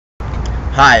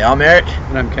Hi, I'm Eric,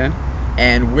 And I'm Ken.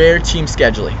 and we're Team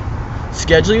Scheduly.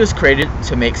 Scheduly was created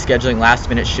to make scheduling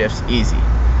last-minute shifts easy.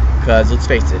 Because let's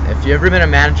face it, if you've ever been a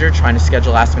manager trying to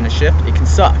schedule a last-minute shift, it can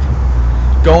suck.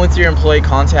 Going through your employee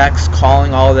contacts,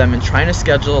 calling all of them, and trying to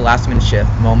schedule a last-minute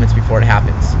shift moments before it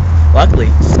happens. Luckily,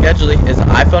 Scheduly is an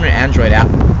iPhone and Android app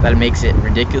that makes it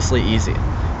ridiculously easy.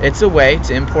 It's a way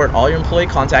to import all your employee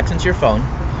contacts into your phone,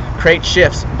 create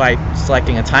shifts by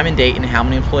selecting a time and date and how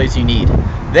many employees you need.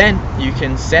 Then you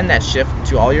can send that shift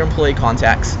to all your employee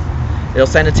contacts. It'll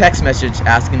send a text message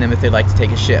asking them if they'd like to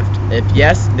take a shift. If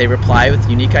yes, they reply with a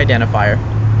unique identifier.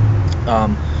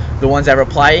 The ones that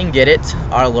reply and get it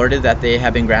are alerted that they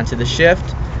have been granted the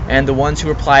shift, and the ones who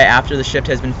reply after the shift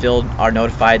has been filled are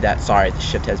notified that, sorry, the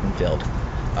shift has been filled.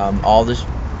 All the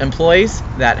employees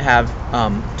that have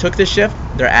took the shift,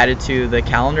 they're added to the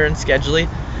calendar in Scheduly,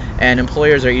 and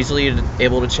employers are easily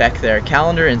able to check their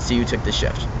calendar and see who took the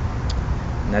shift.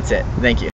 And that's it. Thank you.